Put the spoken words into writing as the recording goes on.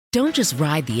Don't just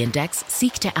ride the index,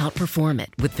 seek to outperform it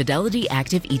with Fidelity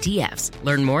Active ETFs.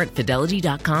 Learn more at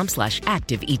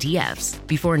fidelity.com/active ETFs.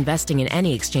 Before investing in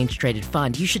any exchange-traded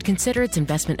fund, you should consider its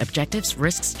investment objectives,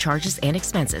 risks, charges, and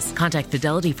expenses. Contact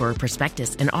Fidelity for a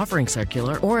prospectus, an offering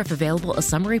circular, or if available, a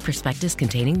summary prospectus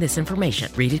containing this information.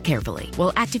 Read it carefully.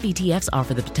 While active ETFs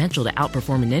offer the potential to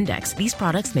outperform an index, these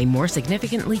products may more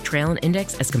significantly trail an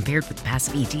index as compared with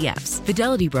passive ETFs.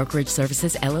 Fidelity Brokerage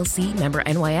Services, LLC, member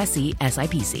NYSE,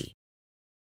 SIPC.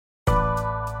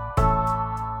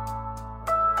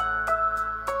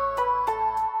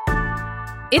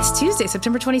 It's Tuesday,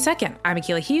 September 22nd. I'm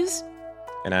Akilah Hughes.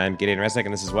 And I'm Gideon Resnick,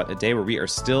 and this is What a Day, where we are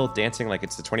still dancing like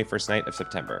it's the 21st night of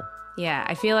September. Yeah,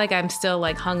 I feel like I'm still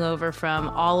hungover from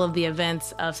all of the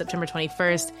events of September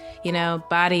 21st. You know,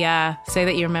 Badia, say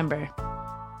that you remember.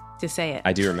 Just say it.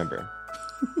 I do remember.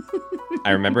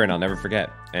 I remember, and I'll never forget.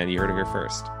 And you heard it here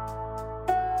first.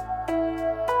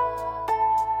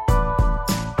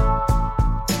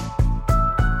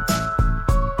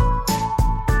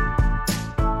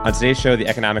 On today's show, the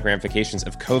economic ramifications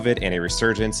of COVID and a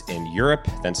resurgence in Europe,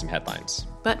 then some headlines.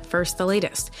 But first, the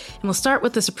latest. And we'll start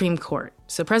with the Supreme Court.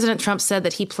 So President Trump said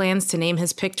that he plans to name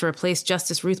his pick to replace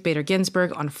Justice Ruth Bader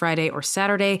Ginsburg on Friday or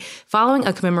Saturday, following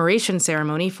a commemoration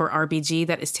ceremony for RBG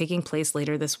that is taking place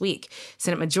later this week.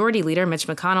 Senate Majority Leader Mitch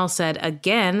McConnell said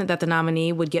again that the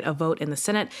nominee would get a vote in the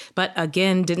Senate, but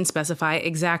again didn't specify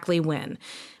exactly when.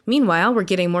 Meanwhile, we're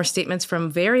getting more statements from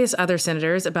various other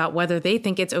senators about whether they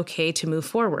think it's okay to move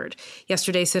forward.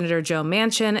 Yesterday, Senator Joe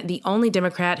Manchin, the only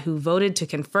Democrat who voted to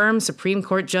confirm Supreme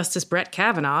Court Justice Brett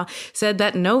Kavanaugh, said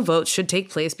that no vote should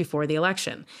take place before the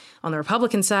election. On the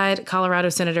Republican side, Colorado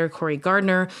Senator Cory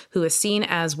Gardner, who is seen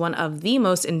as one of the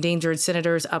most endangered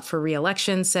senators up for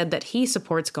re-election, said that he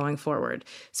supports going forward.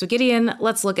 So Gideon,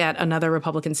 let's look at another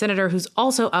Republican senator who's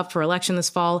also up for election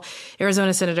this fall,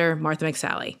 Arizona Senator Martha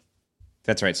McSally.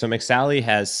 That's right. So McSally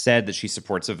has said that she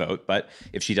supports a vote, but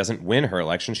if she doesn't win her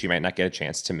election, she might not get a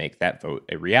chance to make that vote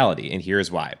a reality. And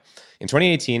here's why. In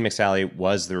 2018, McSally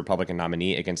was the Republican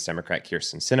nominee against Democrat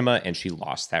Kyrsten Sinema, and she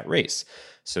lost that race.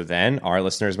 So then our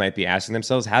listeners might be asking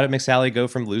themselves, how did McSally go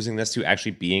from losing this to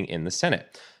actually being in the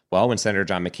Senate? Well, when Senator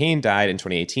John McCain died in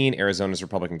 2018, Arizona's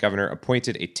Republican governor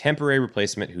appointed a temporary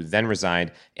replacement who then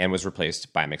resigned and was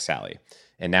replaced by McSally.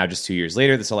 And now, just 2 years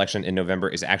later, this election in November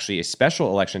is actually a special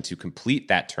election to complete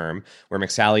that term, where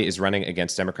McSally is running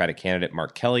against Democratic candidate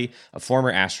Mark Kelly, a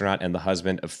former astronaut and the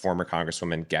husband of former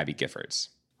Congresswoman Gabby Giffords.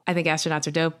 I think astronauts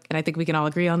are dope, and I think we can all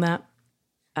agree on that.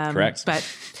 Correct. But,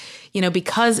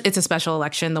 because it's a special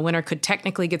election, the winner could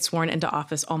technically get sworn into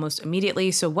office almost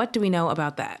immediately. So what do we know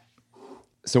about that?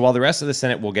 So while the rest of the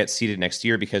Senate will get seated next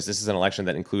year because this is an election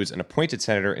that includes an appointed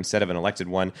senator instead of an elected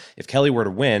one, if Kelly were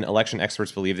to win, election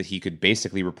experts believe that he could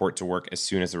basically report to work as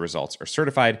soon as the results are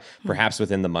certified, perhaps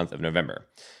within the month of November.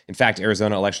 In fact,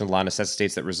 Arizona election law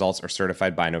necessitates that results are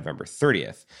certified by November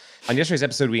 30th. On yesterday's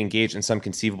episode, we engaged in some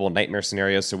conceivable nightmare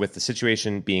scenarios, so with the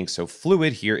situation being so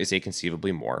fluid, here is a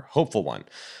conceivably more hopeful one.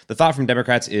 The thought from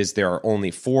Democrats is there are only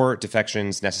 4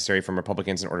 defections necessary from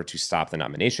Republicans in order to stop the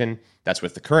nomination. That's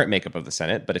with the current makeup of the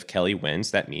Senate, but if Kelly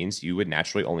wins, that means you would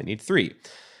naturally only need 3.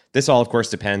 This all, of course,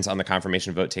 depends on the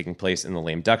confirmation vote taking place in the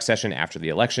lame duck session after the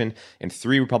election, and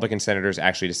 3 Republican senators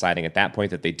actually deciding at that point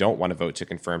that they don't want to vote to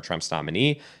confirm Trump's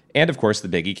nominee, and, of course, the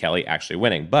biggie Kelly actually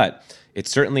winning. But it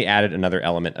certainly added another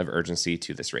element of urgency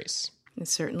to this race. It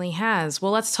certainly has.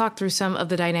 Well, let's talk through some of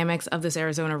the dynamics of this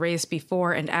Arizona race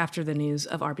before and after the news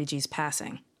of RBG's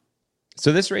passing.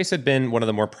 So this race had been one of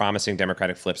the more promising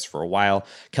Democratic flips for a while.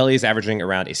 Kelly is averaging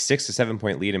around a 6 to 7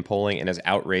 point lead in polling and has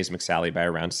outraised McSally by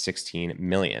around 16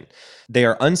 million. They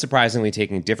are unsurprisingly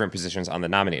taking different positions on the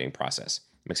nominating process.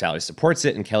 McSally supports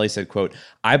it, and Kelly said, quote,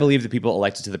 "I believe the people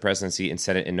elected to the presidency and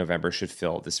Senate in November should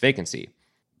fill this vacancy."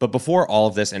 But before all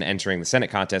of this and entering the Senate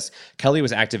contest, Kelly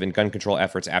was active in gun control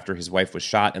efforts after his wife was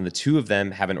shot, and the two of them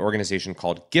have an organization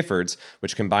called Giffords,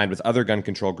 which combined with other gun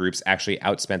control groups actually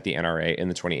outspent the NRA in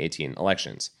the 2018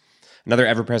 elections. Another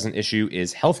ever-present issue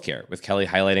is healthcare, with Kelly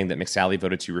highlighting that McSally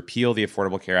voted to repeal the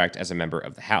Affordable Care Act as a member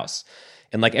of the House.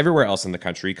 And like everywhere else in the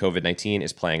country, COVID-19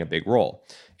 is playing a big role.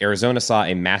 Arizona saw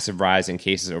a massive rise in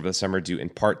cases over the summer due in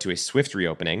part to a swift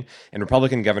reopening, and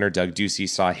Republican Governor Doug Ducey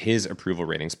saw his approval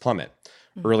ratings plummet.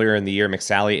 Earlier in the year,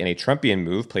 McSally, in a Trumpian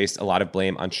move, placed a lot of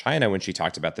blame on China when she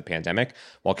talked about the pandemic,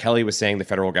 while Kelly was saying the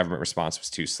federal government response was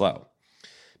too slow.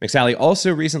 McSally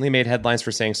also recently made headlines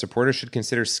for saying supporters should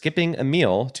consider skipping a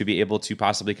meal to be able to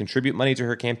possibly contribute money to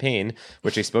her campaign,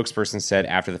 which a spokesperson said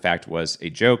after the fact was a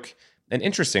joke, an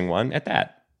interesting one at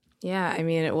that. Yeah, I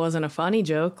mean, it wasn't a funny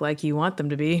joke like you want them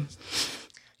to be.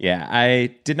 Yeah,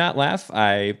 I did not laugh.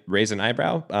 I raised an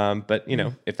eyebrow. But,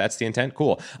 if that's the intent,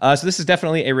 cool. So this is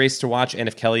definitely a race to watch. And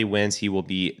if Kelly wins, he will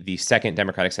be the second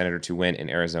Democratic senator to win in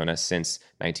Arizona since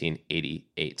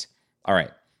 1988. All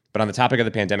right. But on the topic of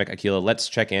the pandemic, Akilah, let's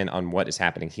check in on what is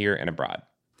happening here and abroad.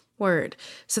 Word.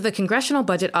 So the Congressional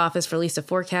Budget Office released a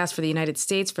forecast for the United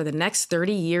States for the next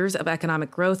 30 years of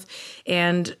economic growth.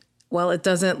 And well, it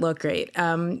doesn't look great.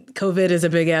 COVID is a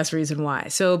big-ass reason why.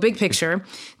 So big picture,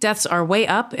 deaths are way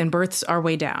up and births are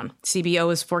way down. CBO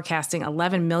is forecasting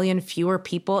 11 million fewer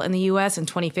people in the U.S. in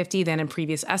 2050 than in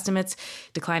previous estimates.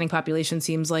 Declining population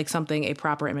seems like something a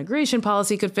proper immigration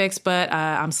policy could fix, but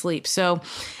I'm asleep. So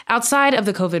outside of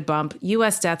the COVID bump,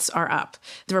 U.S. deaths are up.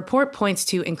 The report points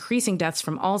to increasing deaths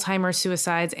from Alzheimer's,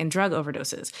 suicides, and drug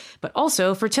overdoses, but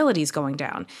also fertility is going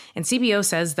down. And CBO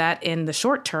says that in the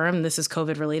short term, this is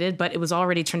COVID-related, but it was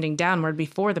already trending downward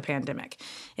before the pandemic.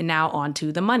 And now on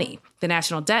to the money. The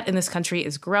national debt in this country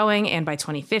is growing, and by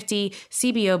 2050,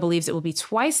 CBO believes it will be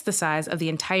twice the size of the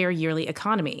entire yearly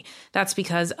economy. That's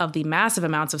because of the massive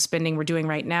amounts of spending we're doing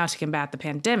right now to combat the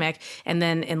pandemic. And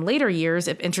then in later years,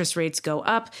 if interest rates go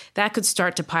up, that could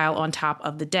start to pile on top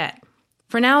of the debt.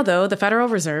 For now, though, the Federal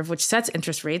Reserve, which sets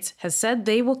interest rates, has said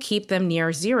they will keep them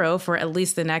near zero for at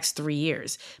least the next 3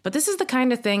 years. But this is the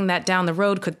kind of thing that down the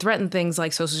road could threaten things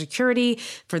like Social Security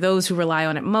for those who rely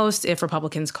on it most if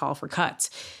Republicans call for cuts.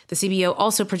 The CBO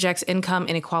also projects income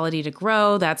inequality to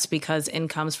grow. That's because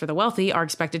incomes for the wealthy are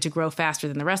expected to grow faster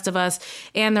than the rest of us,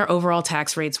 and their overall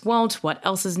tax rates won't. What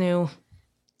else is new?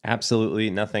 Absolutely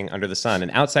nothing under the sun.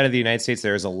 And outside of the United States,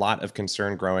 there is a lot of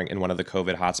concern growing in one of the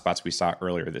COVID hotspots we saw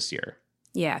earlier this year.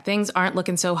 Yeah, things aren't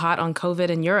looking so hot on COVID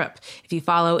in Europe. If you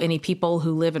follow any people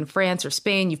who live in France or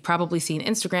Spain, you've probably seen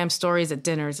Instagram stories at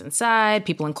dinners inside,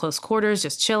 people in close quarters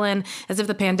just chilling, as if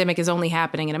the pandemic is only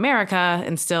happening in America,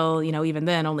 and still, even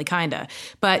then, only kinda.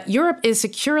 But Europe is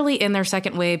securely in their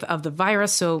second wave of the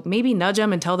virus, so maybe nudge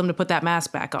them and tell them to put that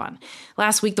mask back on.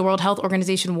 Last week, the World Health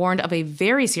Organization warned of a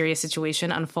very serious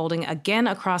situation unfolding again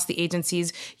across the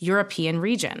agency's European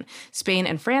region. Spain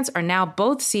and France are now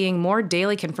both seeing more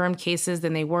daily confirmed cases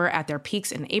than they were at their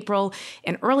peaks in April.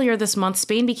 And earlier this month,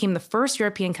 Spain became the first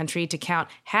European country to count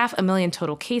 500,000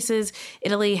 total cases.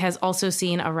 Italy has also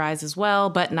seen a rise as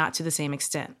well, but not to the same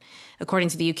extent. According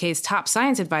to the UK's top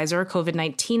science advisor,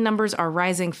 COVID-19 numbers are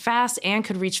rising fast and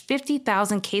could reach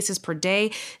 50,000 cases per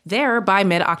day there by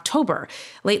mid-October.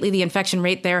 Lately, the infection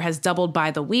rate there has doubled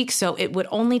by the week, so it would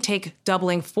only take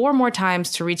doubling 4 more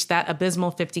times to reach that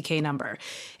abysmal 50K number.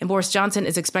 And Boris Johnson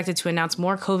is expected to announce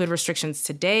more COVID restrictions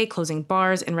today, closing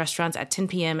bars and restaurants at 10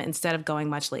 p.m. instead of going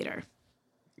much later.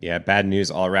 Yeah, bad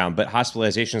news all around. But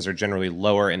hospitalizations are generally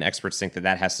lower, and experts think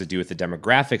that has to do with the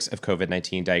demographics of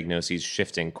COVID-19 diagnoses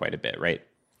shifting quite a bit, right?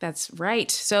 That's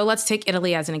right. So let's take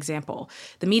Italy as an example.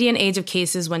 The median age of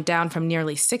cases went down from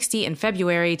nearly 60 in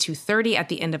February to 30 at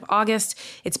the end of August.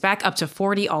 It's back up to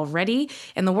 40 already.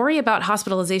 And the worry about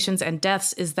hospitalizations and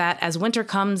deaths is that as winter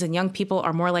comes and young people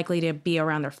are more likely to be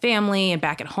around their family and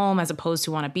back at home as opposed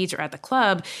to on a beach or at the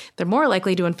club, they're more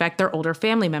likely to infect their older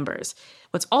family members.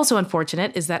 What's also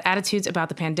unfortunate is that attitudes about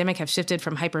the pandemic have shifted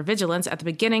from hypervigilance at the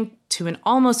beginning to an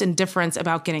almost indifference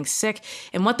about getting sick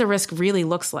and what the risk really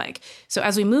looks like. So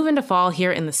as we move into fall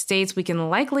here in the States, we can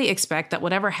likely expect that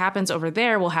whatever happens over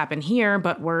there will happen here,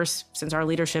 but worse, since our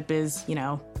leadership is,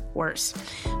 worse.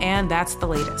 And that's the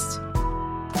latest.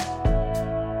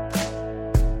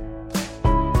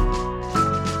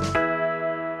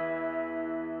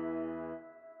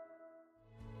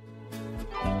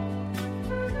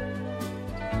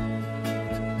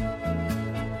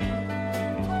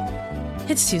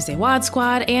 It's Tuesday WAD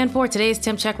Squad, and for today's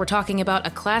Temp Check, we're talking about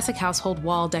a classic household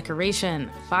wall decoration,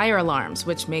 fire alarms,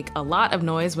 which make a lot of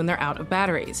noise when they're out of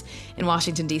batteries. In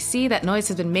Washington, D.C., that noise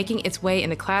has been making its way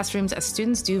into classrooms as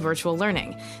students do virtual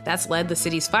learning. That's led the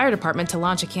city's fire department to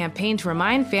launch a campaign to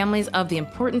remind families of the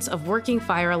importance of working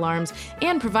fire alarms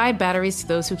and provide batteries to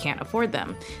those who can't afford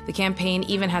them. The campaign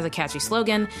even has a catchy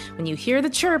slogan, "When you hear the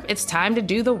chirp, it's time to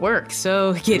do the work."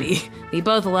 So giddy. We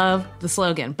both love the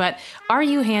slogan, but are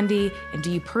you handy, and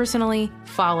do you personally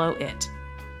follow it?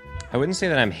 I wouldn't say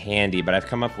that I'm handy, but I've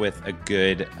come up with a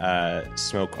good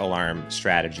smoke alarm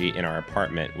strategy in our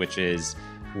apartment, which is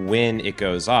when it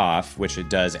goes off, which it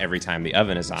does every time the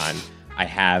oven is on, I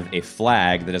have a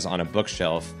flag that is on a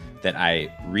bookshelf that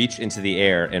I reach into the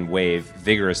air and wave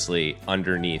vigorously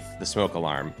underneath the smoke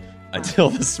alarm until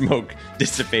the smoke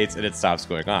dissipates and it stops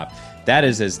going off. That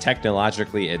is as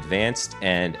technologically advanced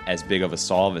and as big of a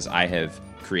solve as I have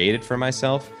created for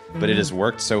myself, but it has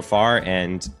worked so far,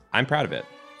 and I'm proud of it.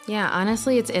 Yeah,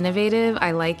 honestly, it's innovative.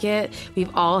 I like it.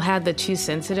 We've all had the too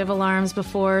sensitive alarms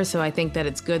before, so I think that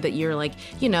it's good that you're like,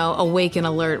 awake and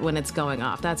alert when it's going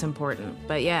off. That's important.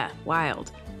 But yeah,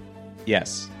 wild.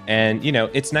 Yes. And,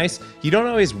 it's nice. You don't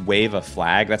always wave a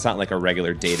flag. That's not like a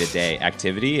regular day-to-day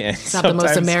activity. And it's not the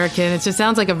most American. It just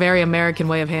sounds like a very American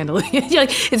way of handling it.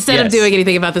 Like, instead of doing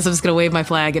anything about this, I'm just going to wave my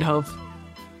flag and hope.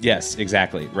 Yes,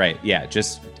 exactly. Right. Yeah.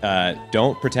 Just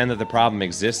don't pretend that the problem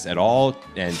exists at all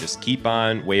and just keep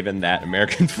on waving that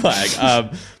American flag.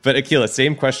 But Akilah,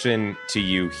 same question to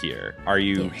you here. Are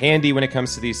you handy when it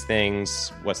comes to these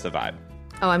things? What's the vibe?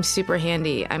 Oh, I'm super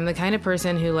handy. I'm the kind of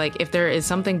person who, like, if there is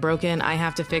something broken, I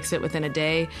have to fix it within a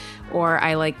day, or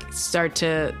I it starts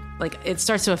to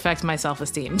affect my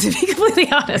self-esteem, to be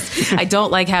completely honest. I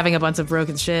don't like having a bunch of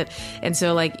broken shit. And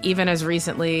so, like, even as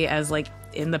recently as, like,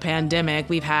 in the pandemic,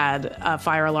 we've had a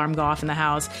fire alarm go off in the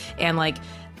house, and, like,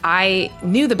 I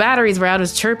knew the batteries were out. It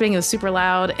was chirping. It was super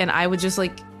loud. And I would just,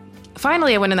 like,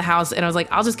 finally, I went in the house and I was like,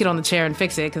 I'll just get on the chair and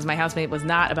fix it, because my housemate was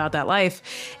not about that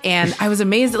life. And I was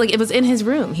amazed that, like, it was in his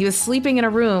room. He was sleeping in a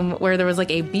room where there was,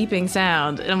 like, a beeping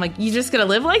sound. And I'm like, you just gonna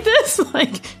live like this?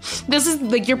 Like, this is,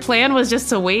 like, your plan was just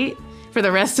to wait for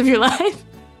the rest of your life?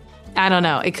 I don't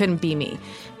know. It couldn't be me.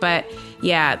 But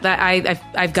yeah,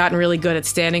 I've gotten really good at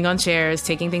standing on chairs,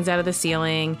 taking things out of the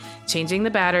ceiling, changing the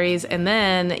batteries. And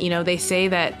then, they say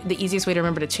that the easiest way to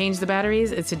remember to change the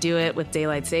batteries is to do it with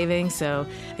daylight savings. So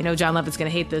I know John Lovett's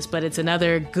going to hate this, but it's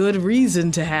another good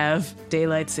reason to have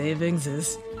daylight savings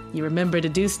is you remember to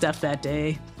do stuff that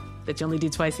day that you only do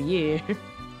twice a year.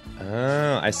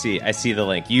 Oh, I see. I see the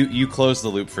link. You closed the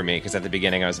loop for me, because at the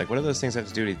beginning I was like, what do those things have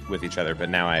to do with each other?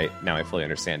 But now I fully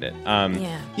understand it. Yeah. I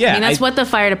mean, that's what the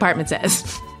fire department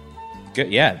says.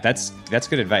 Good. Yeah, that's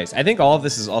good advice. I think all of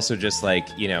this is also just like,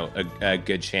 a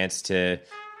good chance to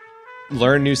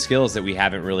learn new skills that we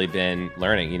haven't really been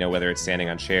learning, whether it's standing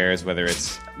on chairs, whether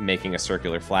it's making a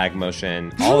circular flag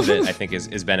motion. All of it, I think,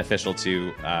 is beneficial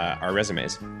to our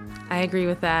resumes. I agree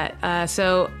with that.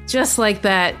 So just like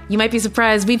that, you might be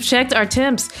surprised, we've checked our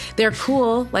temps. They're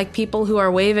cool, like people who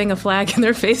are waving a flag in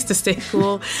their face to stay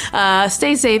cool.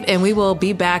 Stay safe, and we will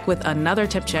be back with another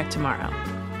tip check tomorrow.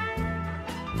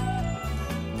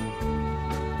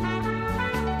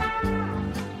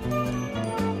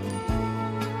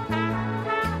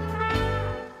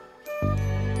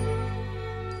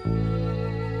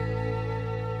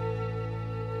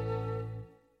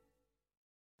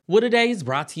 What A Day is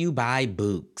brought to you by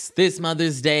Bouqs. This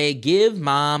Mother's Day, give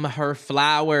mom her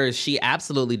flowers. She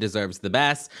absolutely deserves the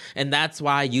best, and that's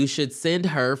why you should send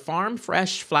her farm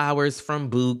fresh flowers from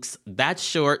Bouqs. That's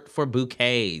short for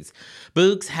bouquets.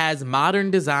 Bouqs has modern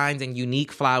designs and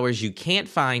unique flowers you can't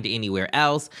find anywhere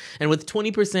else. And with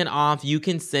 20% off, you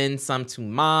can send some to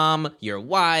mom, your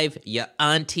wife, your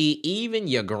auntie, even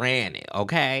your granny,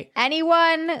 okay?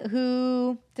 Anyone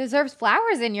who deserves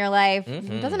flowers in your life.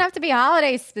 It doesn't have to be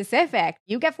holiday specific.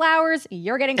 You get flowers,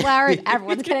 you're getting flowers,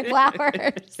 everyone's getting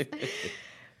flowers.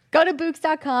 Go to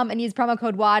Bouqs.com and use promo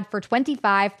code WAD for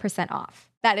 25% off.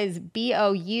 That is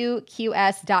BOUQS.com,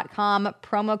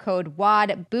 promo code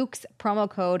WAD, Bouqs, promo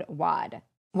code WAD.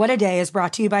 What A Day is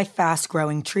brought to you by Fast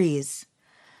Growing Trees.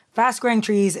 Fast Growing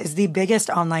Trees is the biggest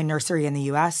online nursery in the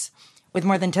U.S., with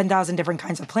more than 10,000 different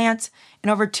kinds of plants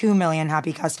and over 2 million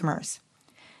happy customers.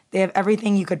 They have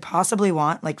everything you could possibly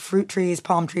want, like fruit trees,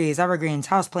 palm trees, evergreens,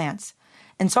 houseplants,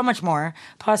 and so much more.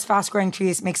 Plus, Fast Growing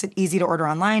Trees makes it easy to order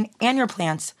online, and your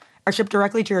plants are shipped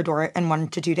directly to your door in 1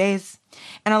 to 2 days.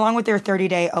 And along with their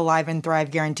 30-day Alive and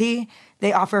Thrive guarantee,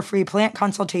 they offer free plant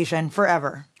consultation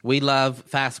forever. We love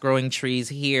Fast Growing Trees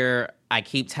here. I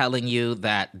keep telling you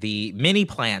that the mini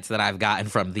plants that I've gotten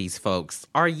from these folks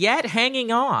are yet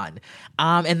hanging on.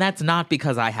 And that's not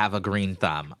because I have a green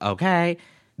thumb, okay?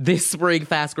 This spring,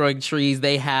 Fast Growing Trees,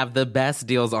 they have the best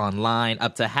deals online,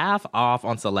 up to half off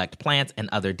on select plants and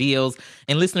other deals.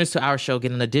 And listeners to our show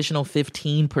get an additional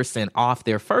 15% off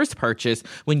their first purchase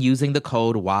when using the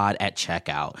code WAD at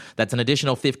checkout. That's an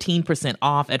additional 15%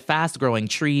 off at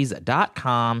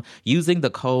fastgrowingtrees.com using the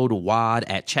code WAD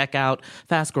at checkout.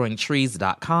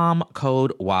 Fastgrowingtrees.com,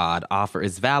 code WAD. Offer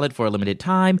is valid for a limited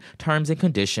time. Terms and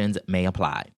conditions may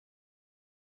apply.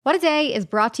 What A Day is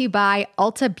brought to you by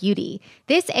Ulta Beauty.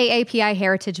 This AAPI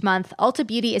Heritage Month, Ulta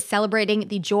Beauty is celebrating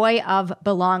the joy of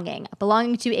belonging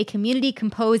to a community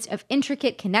composed of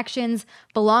intricate connections,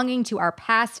 belonging to our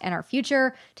past and our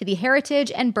future, to the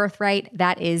heritage and birthright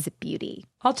that is beauty.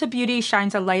 Ulta Beauty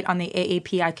shines a light on the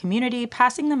AAPI community,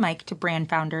 passing the mic to brand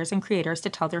founders and creators to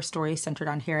tell their stories centered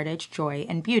on heritage, joy,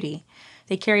 and beauty.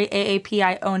 They carry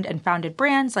AAPI-owned and founded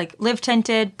brands like Live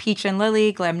Tinted, Peach &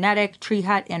 Lily, Glamnetic, Tree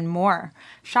Hut, and more.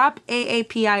 Shop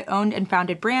AAPI-owned and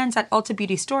founded brands at Ulta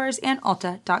Beauty stores and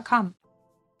Ulta.com.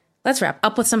 Let's wrap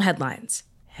up with some headlines.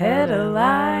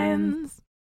 Headlines.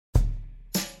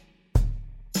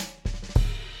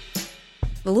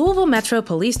 The Louisville Metro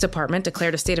Police Department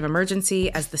declared a state of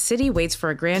emergency as the city waits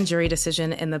for a grand jury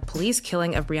decision in the police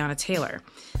killing of Breonna Taylor.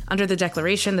 Under the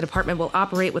declaration, the department will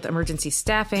operate with emergency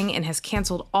staffing and has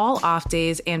canceled all off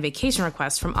days and vacation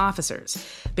requests from officers.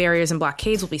 Barriers and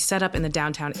blockades will be set up in the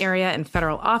downtown area, and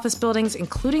federal office buildings,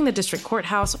 including the district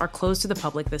courthouse, are closed to the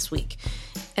public this week.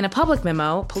 In a public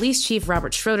memo, Police Chief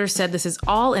Robert Schroeder said this is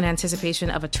all in anticipation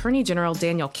of Attorney General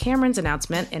Daniel Cameron's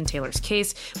announcement in Taylor's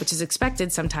case, which is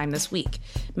expected sometime this week.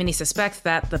 Many suspect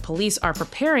that the police are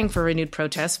preparing for renewed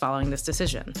protests following this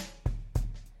decision.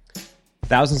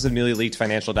 Thousands of newly leaked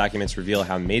financial documents reveal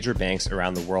how major banks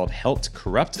around the world helped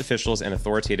corrupt officials and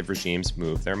authoritative regimes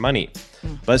move their money.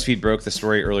 BuzzFeed broke the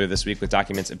story earlier this week with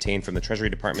documents obtained from the Treasury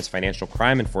Department's Financial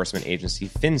Crime Enforcement Agency,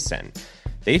 FinCEN.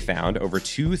 They found over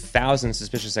 2,000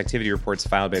 suspicious activity reports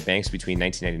filed by banks between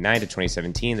 1999 to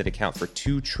 2017 that account for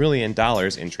 $2 trillion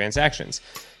in transactions.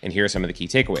 And here are some of the key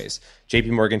takeaways.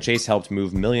 JP Morgan Chase helped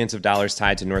move millions of dollars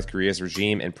tied to North Korea's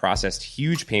regime and processed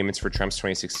huge payments for Trump's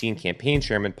 2016 campaign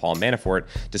chairman Paul Manafort,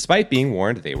 despite being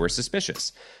warned they were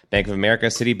suspicious. Bank of America,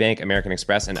 Citibank, American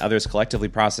Express, and others collectively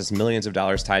processed millions of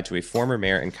dollars tied to a former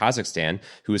mayor in Kazakhstan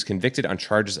who was convicted on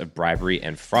charges of bribery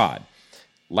and fraud.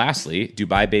 Lastly,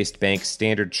 Dubai-based bank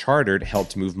Standard Chartered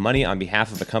helped move money on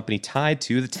behalf of a company tied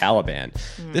to the Taliban.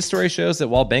 This story shows that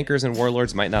while bankers and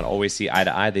warlords might not always see eye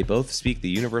to eye, they both speak the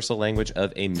universal language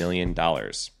of $1 million.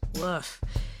 Woof.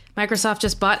 Microsoft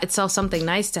just bought itself something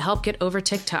nice to help get over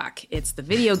TikTok. It's the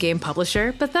video game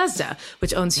publisher Bethesda,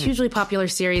 which owns hugely popular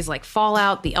series like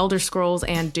Fallout, The Elder Scrolls,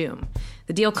 and Doom.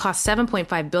 The deal cost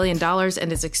 $7.5 billion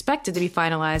and is expected to be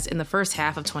finalized in the first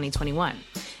half of 2021.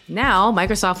 Now,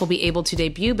 Microsoft will be able to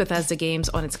debut Bethesda games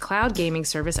on its cloud gaming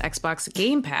service Xbox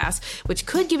Game Pass, which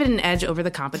could give it an edge over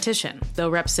the competition, though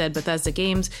reps said Bethesda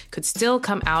games could still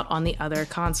come out on the other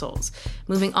consoles.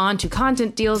 Moving on to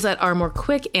content deals that are more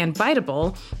quick and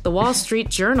biteable, the Wall Street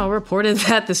Journal reported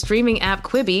that the streaming app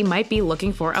Quibi might be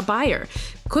looking for a buyer.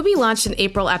 Quibi launched in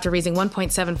April after raising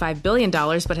 $1.75 billion,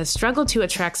 but has struggled to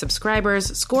attract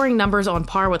subscribers, scoring numbers on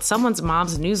par with someone's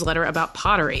mom's newsletter about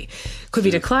pottery.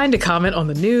 Quibi declined to comment on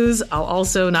the news. I'll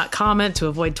also not comment to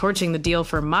avoid torching the deal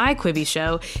for my Quibi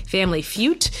show, Family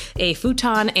Feud, a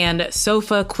futon and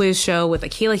sofa quiz show with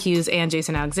Akilah Hughes and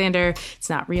Jason Alexander. It's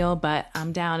not real, but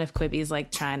I'm down if Quibi's like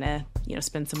trying to,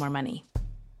 spend some more money.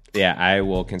 Yeah, I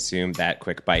will consume that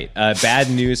quick bite. Bad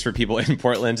news for people in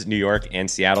Portland, New York, and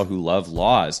Seattle who love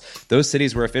laws. Those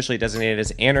cities were officially designated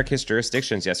as anarchist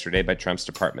jurisdictions yesterday by Trump's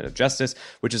Department of Justice,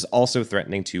 which is also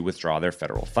threatening to withdraw their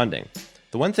federal funding.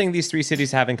 The one thing these three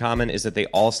cities have in common is that they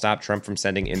all stopped Trump from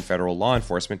sending in federal law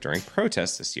enforcement during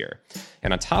protests this year.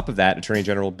 And on top of that, Attorney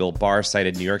General Bill Barr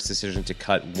cited New York's decision to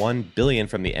cut $1 billion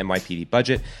from the NYPD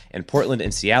budget and Portland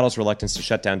and Seattle's reluctance to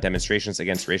shut down demonstrations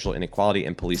against racial inequality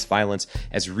and police violence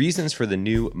as reasons for the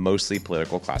new, mostly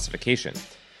political classification.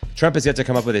 Trump has yet to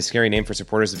come up with a scary name for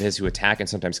supporters of his who attack and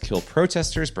sometimes kill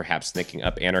protesters. Perhaps thinking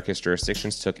up anarchist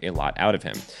jurisdictions took a lot out of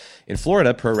him. In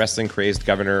Florida, pro wrestling crazed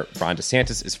Governor Ron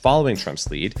DeSantis is following Trump's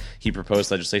lead. He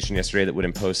proposed legislation yesterday that would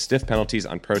impose stiff penalties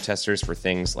on protesters for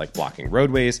things like blocking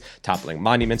roadways, toppling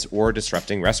monuments, or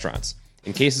disrupting restaurants.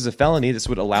 In cases of felony, this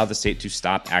would allow the state to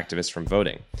stop activists from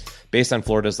voting. Based on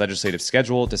Florida's legislative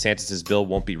schedule, DeSantis' bill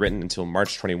won't be written until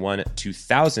March 21,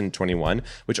 2021,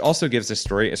 which also gives this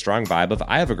story a strong vibe of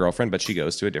I have a girlfriend, but she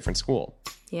goes to a different school.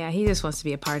 Yeah, he just wants to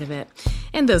be a part of it.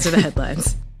 And those are the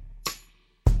headlines.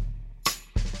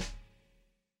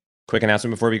 Quick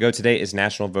announcement before we go. Today is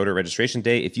National Voter Registration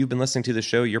Day. If you've been listening to the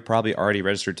show, you're probably already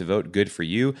registered to vote. Good for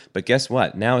you. But guess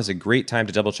what? Now is a great time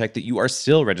to double check that you are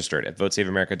still registered at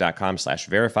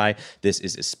votesaveamerica.com/verify. This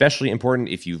is especially important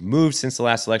if you've moved since the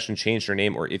last election, changed your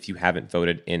name, or if you haven't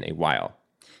voted in a while.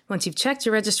 Once you've checked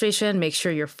your registration, make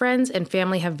sure your friends and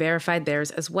family have verified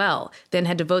theirs as well. Then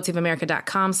head to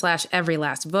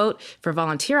votesaveamerica.com/everylastvote for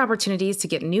volunteer opportunities to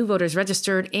get new voters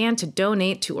registered and to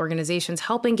donate to organizations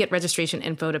helping get registration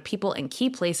info to people in key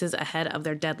places ahead of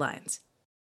their deadlines.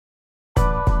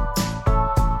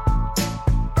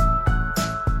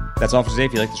 That's all for today.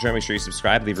 If you like the show, make sure you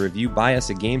subscribe, leave a review, buy us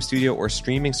a game studio or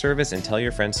streaming service, and tell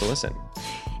your friends to listen.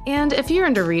 And if you're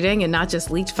into reading and not just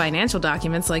leaked financial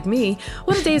documents like me,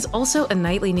 What A Day is also a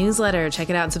nightly newsletter. Check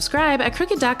it out and subscribe at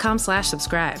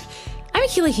crooked.com/subscribe. I'm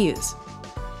Akilah Hughes.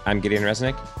 I'm Gideon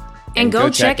Resnick. And go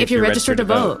check if you're registered to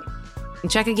vote.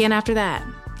 And check again after that.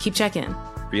 Keep checking.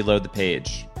 Reload the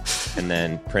page and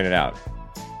then print it out.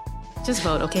 Just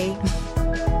vote, okay?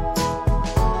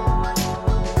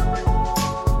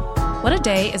 What a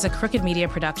Day is a Crooked Media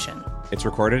production. It's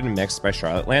recorded and mixed by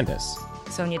Charlotte Landis.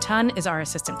 Sonia Tun is our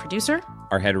assistant producer.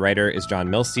 Our head writer is John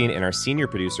Milstein, and our senior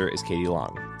producer is Katie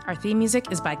Long. Our theme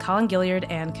music is by Colin Gilliard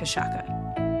and Kashaka.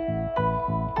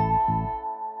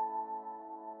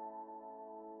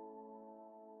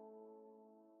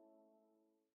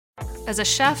 As a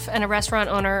chef and a restaurant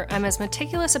owner, I'm as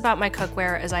meticulous about my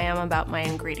cookware as I am about my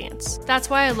ingredients. That's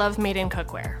why I love Made in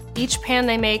Cookware. Each pan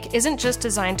they make isn't just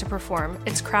designed to perform,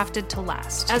 it's crafted to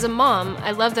last. As a mom,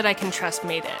 I love that I can trust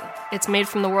Made in. It's made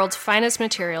from the world's finest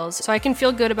materials, so I can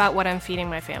feel good about what I'm feeding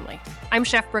my family. I'm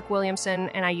Chef Brooke Williamson,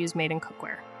 and I use Made in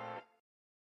Cookware.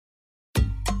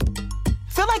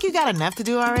 Feel like you got enough to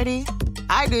do already?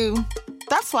 I do.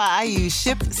 That's why I use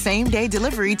Shipt same-day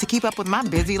delivery to keep up with my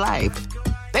busy life.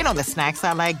 They know the snacks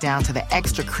I like down to the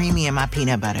extra creamy in my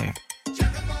peanut butter.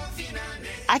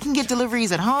 I can get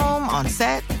deliveries at home, on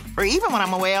set, or even when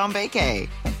I'm away on vacay.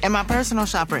 And my personal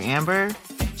shopper, Amber,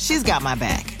 she's got my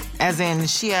back. As in,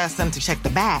 she asks them to check the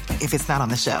back if it's not on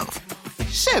the shelf.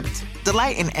 Shipt.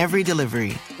 Delight in every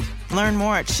delivery. Learn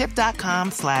more at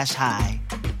shipt.com/hi.